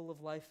and full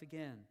of life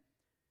again.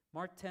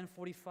 Mark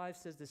 10:45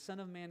 says, the Son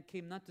of Man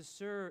came not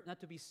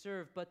to be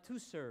served, but to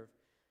serve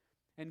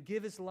and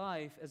give his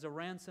life as a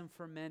ransom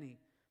for many.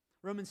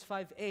 Romans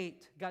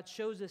 5:8, God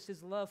shows us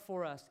his love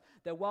for us,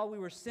 that while we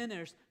were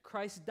sinners,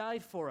 Christ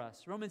died for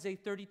us. Romans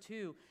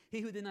 8:32,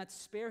 he who did not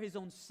spare his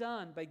own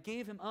son, but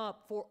gave him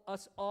up for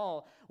us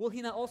all, will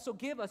he not also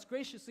give us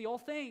graciously all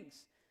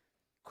things?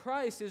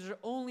 Christ is our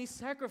only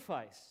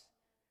sacrifice.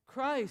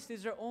 Christ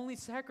is our only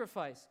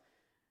sacrifice.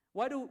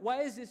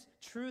 Why is this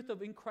truth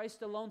of in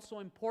Christ alone so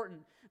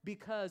important?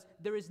 Because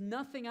there is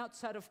nothing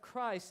outside of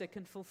Christ that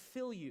can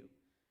fulfill you.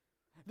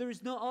 There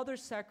is no other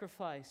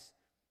sacrifice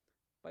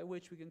by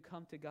which we can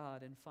come to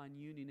God and find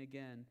union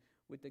again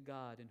with the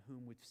God in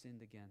whom we've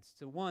sinned against.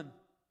 So 1,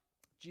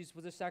 Jesus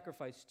was a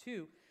sacrifice.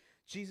 2,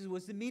 Jesus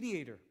was the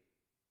mediator.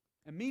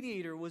 A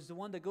mediator was the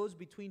one that goes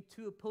between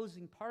two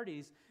opposing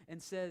parties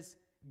and says,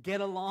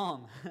 get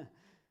along.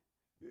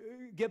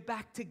 Get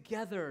back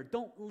together.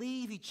 Don't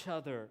leave each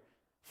other.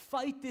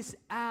 Fight this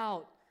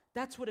out.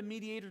 That's what a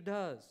mediator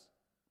does.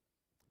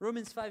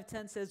 Romans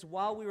 5:10 says,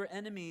 while we were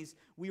enemies,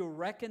 we were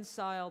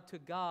reconciled to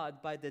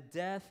God by the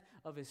death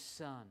of his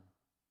Son.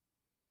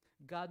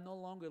 God no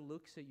longer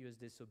looks at you as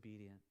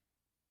disobedient.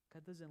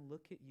 God doesn't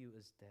look at you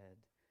as dead.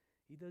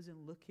 He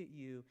doesn't look at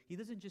you. He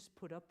doesn't just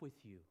put up with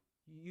you.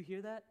 You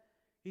hear that?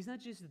 He's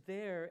not just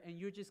there and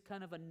you're just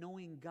kind of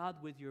annoying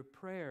God with your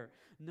prayer.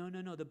 No.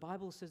 The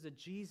Bible says that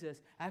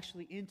Jesus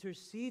actually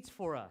intercedes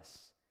for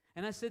us.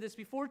 And I said this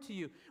before to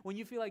you. When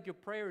you feel like your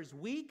prayer is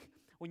weak,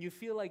 when you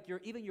feel like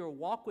even your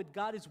walk with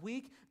God is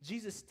weak,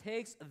 Jesus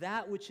takes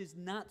that which is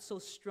not so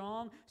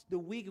strong, the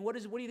weak, and what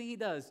do you think he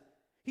does?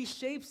 He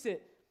shapes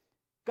it.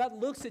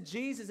 God looks at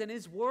Jesus and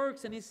his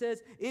works and he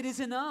says, it is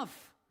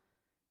enough.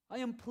 I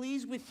am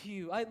pleased with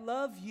you. I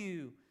love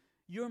you.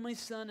 You're my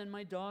son and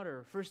my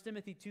daughter. 1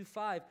 Timothy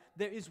 2:5,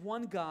 there is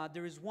one God,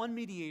 there is one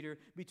mediator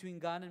between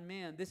God and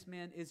man. This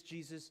man is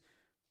Jesus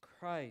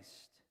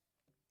Christ.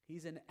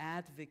 He's an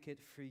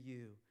advocate for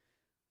you.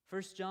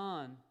 1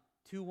 John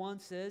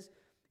 2:1 says,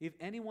 if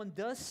anyone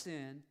does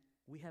sin,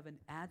 We have an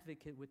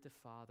advocate with the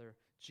Father,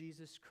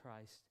 Jesus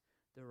Christ,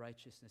 the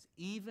righteousness.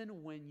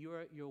 Even when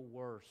you're at your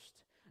worst,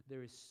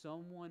 there is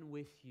someone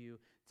with you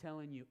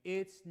telling you,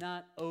 it's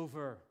not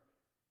over.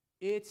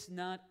 It's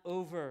not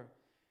over.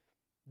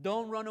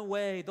 Don't run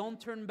away. Don't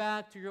turn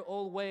back to your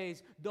old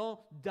ways. Don't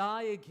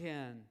die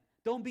again.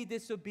 Don't be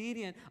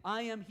disobedient.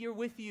 I am here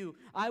with you.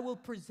 I will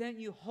present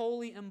you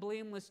holy and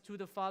blameless to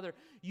the Father.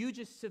 You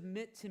just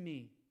submit to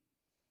me.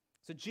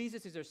 So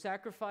Jesus is our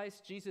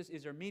sacrifice, Jesus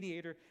is our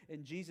mediator,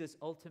 and Jesus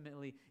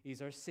ultimately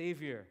is our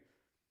Savior.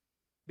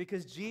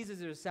 Because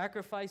Jesus is our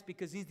sacrifice,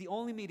 because He's the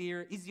only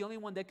mediator, He's the only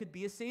one that could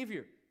be a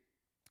Savior.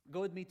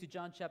 Go with me to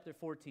John chapter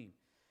 14.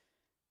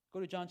 Go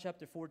to John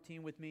chapter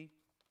 14 with me.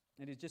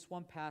 And it's just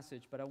one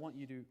passage, but I want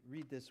you to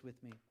read this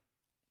with me.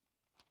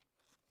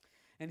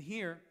 And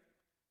here,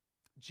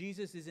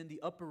 Jesus is in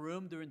the upper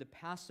room during the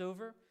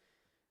Passover,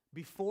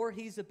 before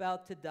He's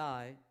about to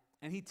die,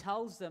 and He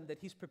tells them that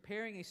He's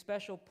preparing a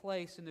special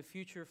place in the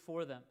future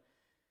for them.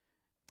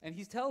 And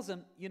He tells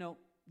them, you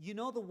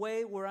know the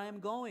way where I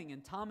am going.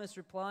 And Thomas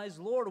replies,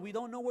 Lord, we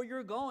don't know where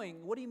you're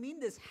going. What do you mean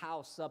this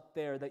house up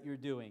there that you're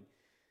doing?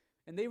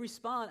 And they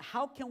respond,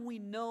 how can we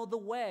know the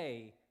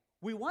way?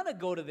 We want to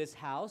go to this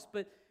house,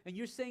 and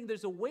you're saying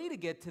there's a way to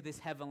get to this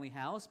heavenly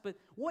house, but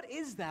what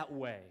is that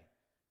way?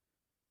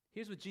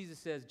 Here's what Jesus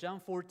says, John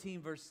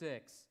 14, verse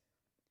 6.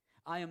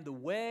 I am the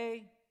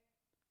way,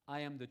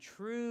 I am the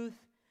truth,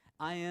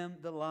 I am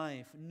the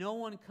life. No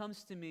one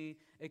comes to me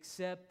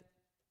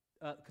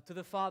to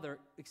the Father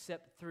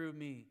except through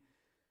me.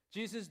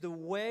 Jesus, the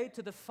way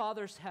to the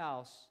Father's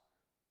house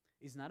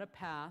is not a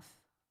path.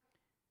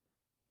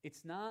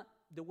 It's not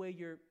the way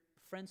your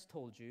friends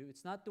told you.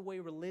 It's not the way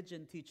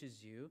religion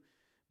teaches you,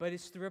 but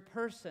it's through a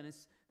person.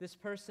 This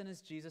person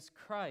is Jesus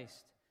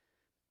Christ.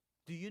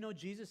 Do you know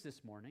Jesus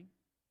this morning?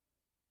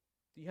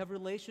 Do you have a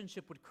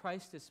relationship with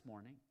Christ this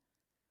morning?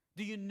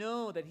 Do you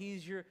know that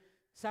He's your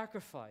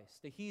sacrifice,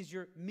 that He's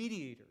your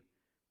mediator?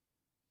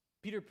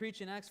 Peter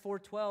preached in Acts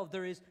 4:12,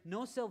 there is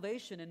no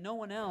salvation in no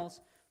one else.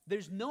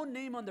 There's no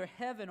name under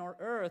heaven or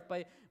earth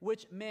by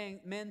which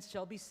men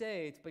shall be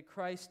saved, but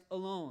Christ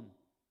alone.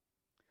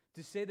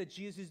 To say that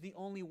Jesus is the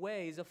only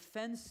way is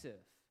offensive.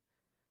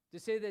 To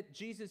say that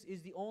Jesus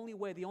is the only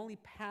way, the only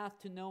path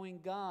to knowing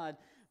God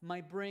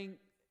might bring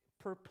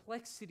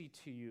perplexity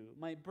to you,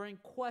 might bring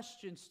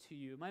questions to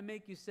you, might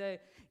make you say,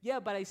 yeah,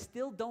 but I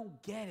still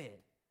don't get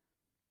it.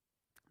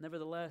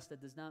 Nevertheless,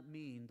 that does not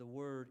mean the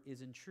Word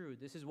isn't true.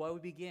 This is why we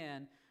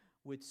began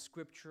with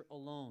Scripture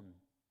alone.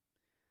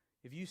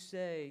 If you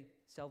say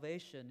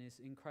salvation is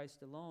in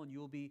Christ alone,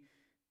 you'll be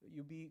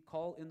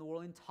called in the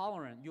world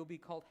intolerant. You'll be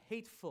called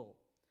hateful.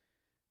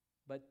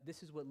 But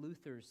this is what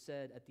Luther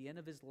said at the end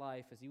of his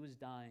life as he was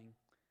dying.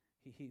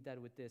 He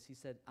died with this. He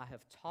said, I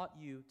have taught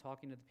you,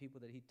 talking to the people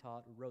that he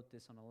taught, wrote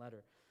this on a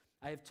letter.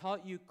 I have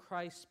taught you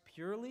Christ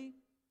purely,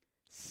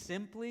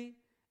 simply,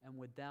 and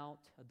without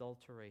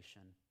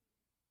adulteration.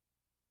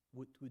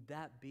 Would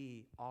that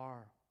be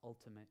our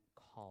ultimate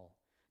call?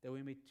 That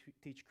we may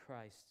teach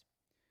Christ.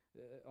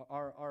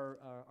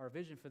 Our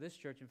vision for this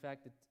church, in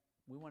fact, that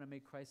we want to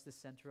make Christ the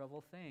center of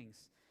all things.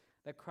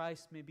 That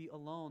Christ may be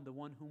alone, the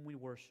one whom we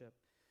worship.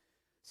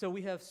 So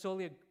we have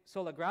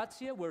sola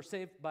gratia. We're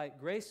saved by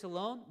grace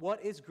alone.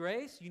 What is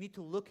grace? You need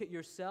to look at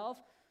yourself.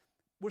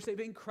 We're saved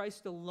in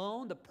Christ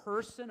alone, the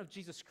person of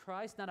Jesus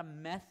Christ, not a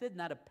method,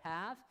 not a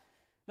path.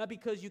 Not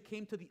because you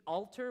came to the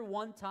altar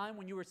one time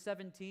when you were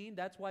 17.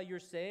 That's why you're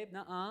saved.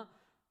 Nuh-uh.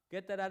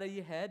 Get that out of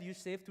your head. You're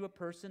saved through a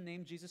person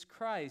named Jesus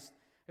Christ,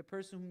 a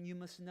person whom you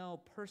must know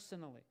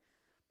personally.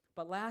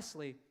 But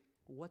lastly,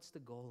 what's the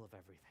goal of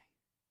everything?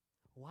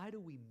 Why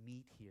do we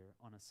meet here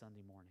on a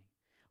Sunday morning?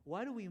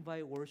 Why do we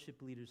invite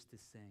worship leaders to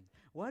sing?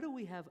 Why do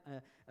we have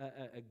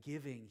a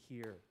giving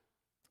here?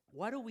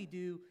 Why do we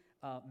do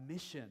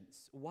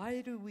missions?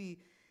 Why do we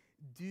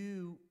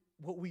do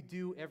what we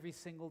do every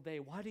single day?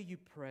 Why do you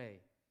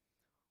pray?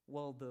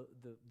 Well,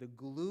 the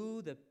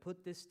glue that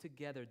put this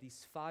together,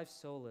 these 5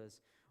 solas,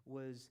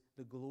 was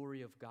the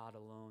glory of God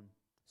alone.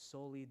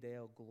 Soli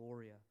Deo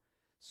Gloria.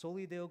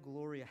 Soli Deo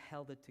Gloria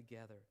held it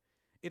together.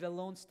 It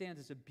alone stands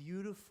as a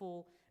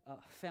beautiful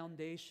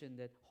foundation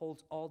that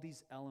holds all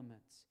these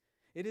elements.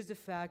 It is the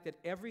fact that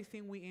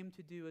everything we aim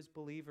to do as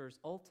believers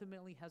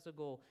ultimately has a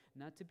goal,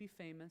 not to be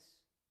famous,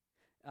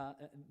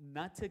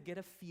 not to get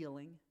a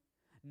feeling,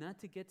 not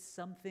to get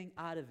something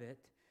out of it,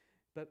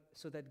 but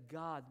so that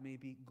God may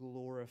be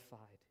glorified.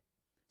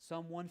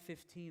 Psalm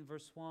 115,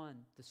 verse 1,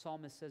 the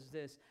psalmist says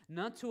this,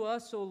 not to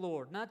us, O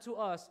Lord, not to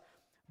us,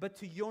 but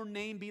to your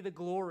name be the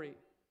glory,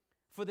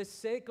 for the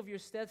sake of your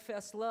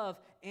steadfast love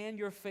and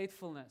your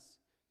faithfulness.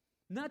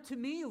 Not to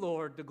me,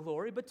 Lord, the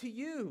glory, but to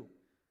you.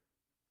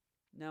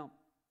 Now,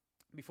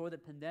 before the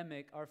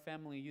pandemic, our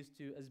family used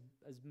to, as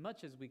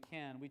much as we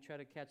can, we try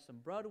to catch some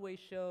Broadway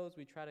shows,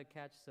 we try to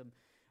catch some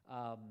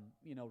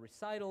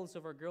recitals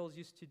of our girls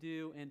used to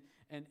do,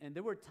 and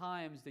there were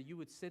times that you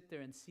would sit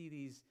there and see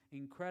these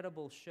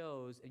incredible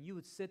shows, and you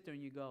would sit there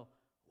and you go,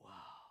 wow,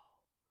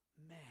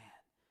 man,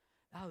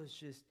 that was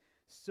just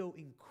so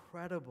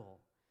incredible.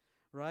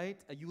 right?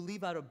 You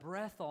leave out of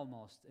breath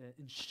almost,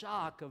 in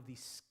shock of the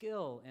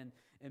skill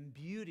and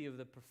beauty of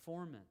the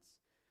performance.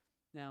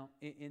 Now,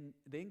 in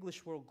the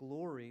English word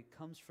glory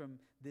comes from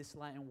this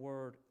Latin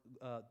word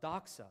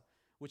doxa,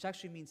 which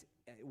actually means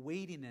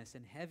weightiness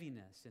and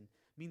heaviness, and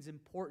means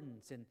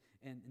importance and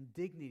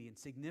dignity and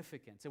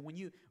significance. And when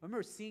I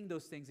remember seeing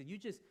those things, and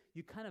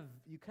you kind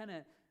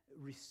of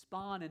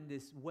respond in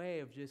this way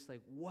of just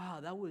like, wow,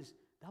 that was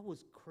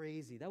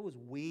crazy, that was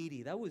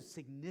weighty, that was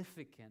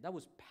significant, that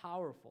was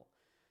powerful.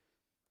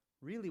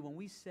 Really, when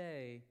we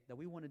say that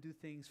we want to do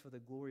things for the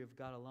glory of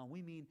God alone,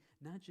 we mean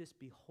not just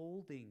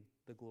beholding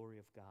the glory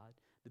of God,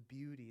 the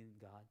beauty in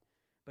God,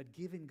 but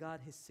giving God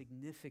His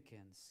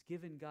significance,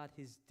 giving God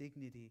His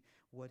dignity,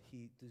 what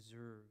He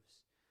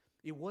deserves.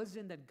 It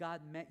wasn't that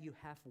God met you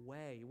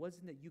halfway. It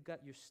wasn't that you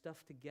got your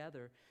stuff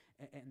together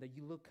and that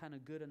you look kind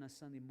of good on a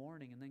Sunday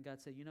morning, and then God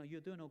said,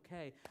 you're doing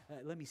okay,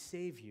 let me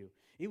save you.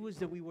 It was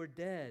that we were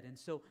dead, and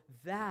so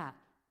that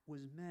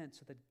was meant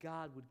so that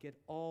God would get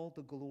all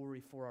the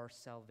glory for our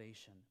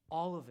salvation,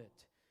 all of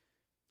it.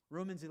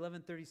 Romans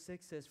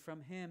 11:36 says,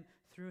 from Him,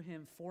 through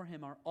Him, for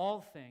Him are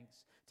all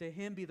things. To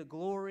Him be the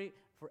glory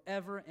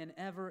forever and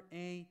ever.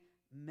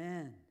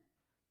 Amen.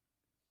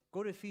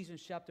 Go to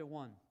Ephesians chapter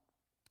 1.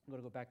 I'm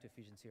going to go back to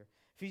Ephesians here.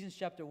 Ephesians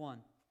chapter 1.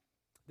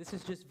 This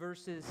is just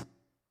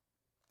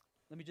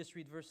let me just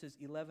read verses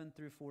 11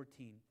 through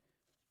 14.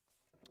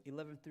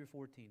 11 through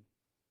 14.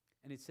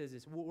 And it says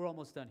this. We're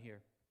almost done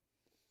here.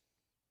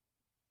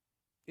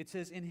 It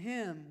says, in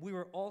Him we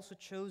were also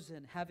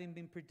chosen, having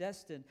been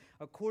predestined,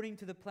 according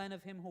to the plan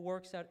of Him who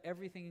works out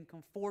everything in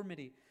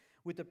conformity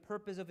with the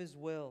purpose of His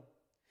will,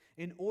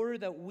 in order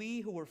that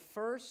we who were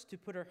first to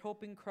put our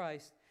hope in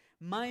Christ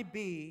might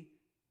be,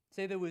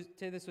 say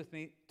this with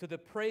me, to the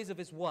praise of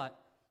His what?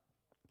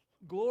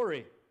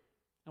 Glory.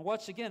 And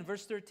watch again,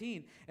 verse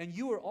 13. And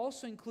you were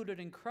also included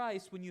in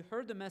Christ when you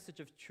heard the message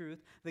of truth,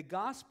 the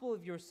gospel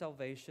of your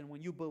salvation.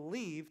 When you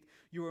believed,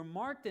 you were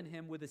marked in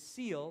Him with a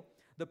seal,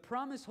 the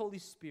promised Holy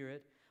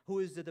Spirit, who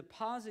is the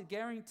deposit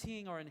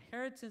guaranteeing our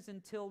inheritance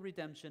until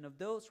redemption of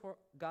those who are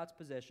God's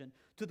possession,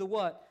 to the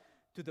what?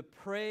 To the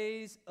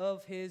praise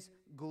of His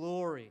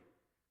glory.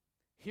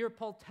 Here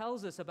Paul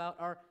tells us about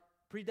our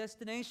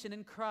predestination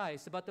in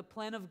Christ, about the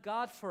plan of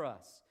God for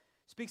us.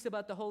 Speaks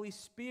about the Holy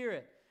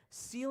Spirit,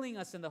 sealing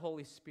us in the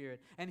Holy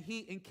Spirit. And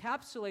he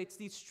encapsulates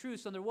these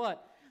truths under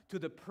what? To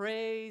the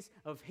praise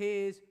of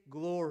His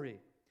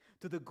glory.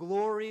 To the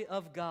glory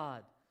of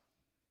God.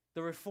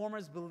 The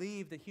Reformers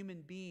believed that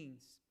human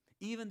beings,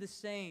 even the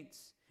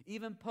saints,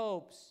 even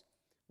popes,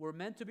 were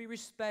meant to be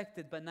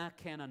respected but not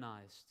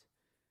canonized.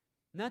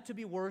 Not to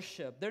be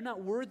worshipped. They're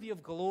not worthy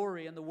of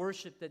glory and the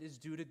worship that is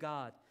due to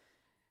God.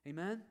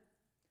 Amen?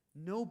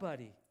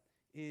 Nobody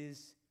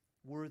is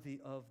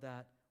worthy of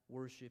that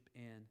worship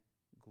and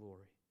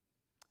glory.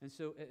 And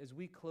so as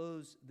we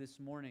close this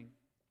morning,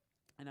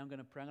 and I'm going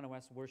to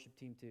ask the worship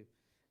team to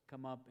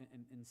come up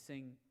and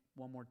sing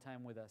one more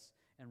time with us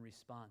and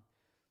respond.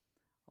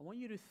 I want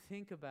you to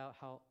think about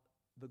how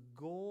the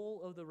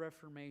goal of the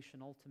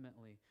Reformation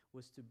ultimately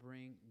was to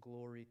bring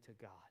glory to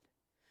God,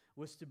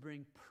 was to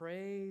bring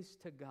praise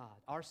to God.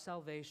 Our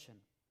salvation,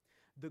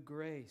 the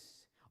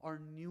grace, our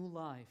new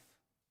life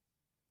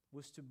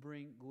was to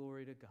bring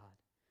glory to God.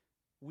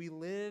 We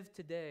live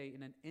today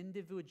in an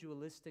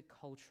individualistic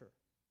culture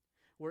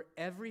where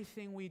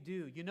everything we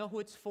do, you know who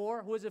it's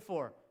for? Who is it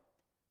for?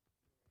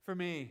 For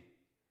me.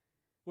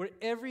 Where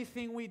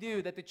everything we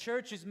do, that the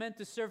church is meant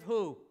to serve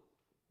who?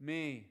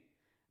 Me.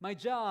 My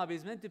job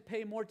is meant to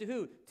pay more to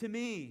who? To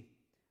me.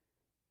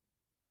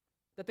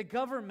 That the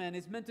government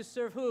is meant to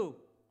serve who?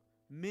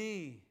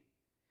 Me.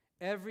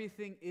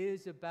 Everything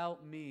is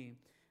about me.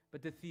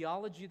 But the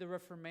theology of the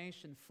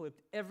Reformation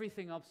flipped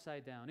everything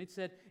upside down. It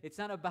said, it's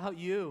not about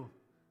you.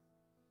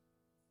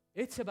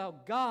 It's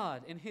about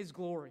God and His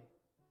glory.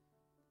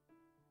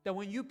 That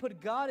when you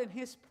put God in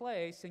His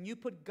place and you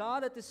put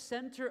God at the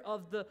center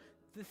of the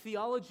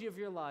theology of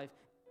your life,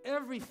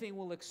 everything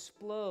will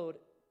explode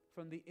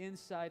from the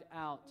inside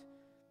out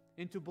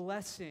into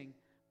blessing,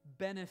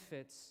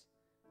 benefits,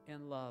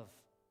 and love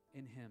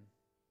in Him.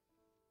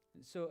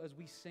 And so as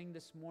we sing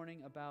this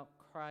morning about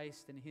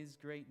Christ and His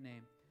great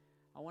name,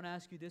 I want to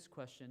ask you this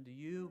question.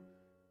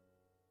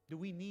 Do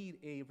we need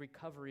a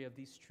recovery of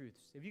these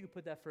truths? If you could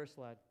put that first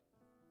slide.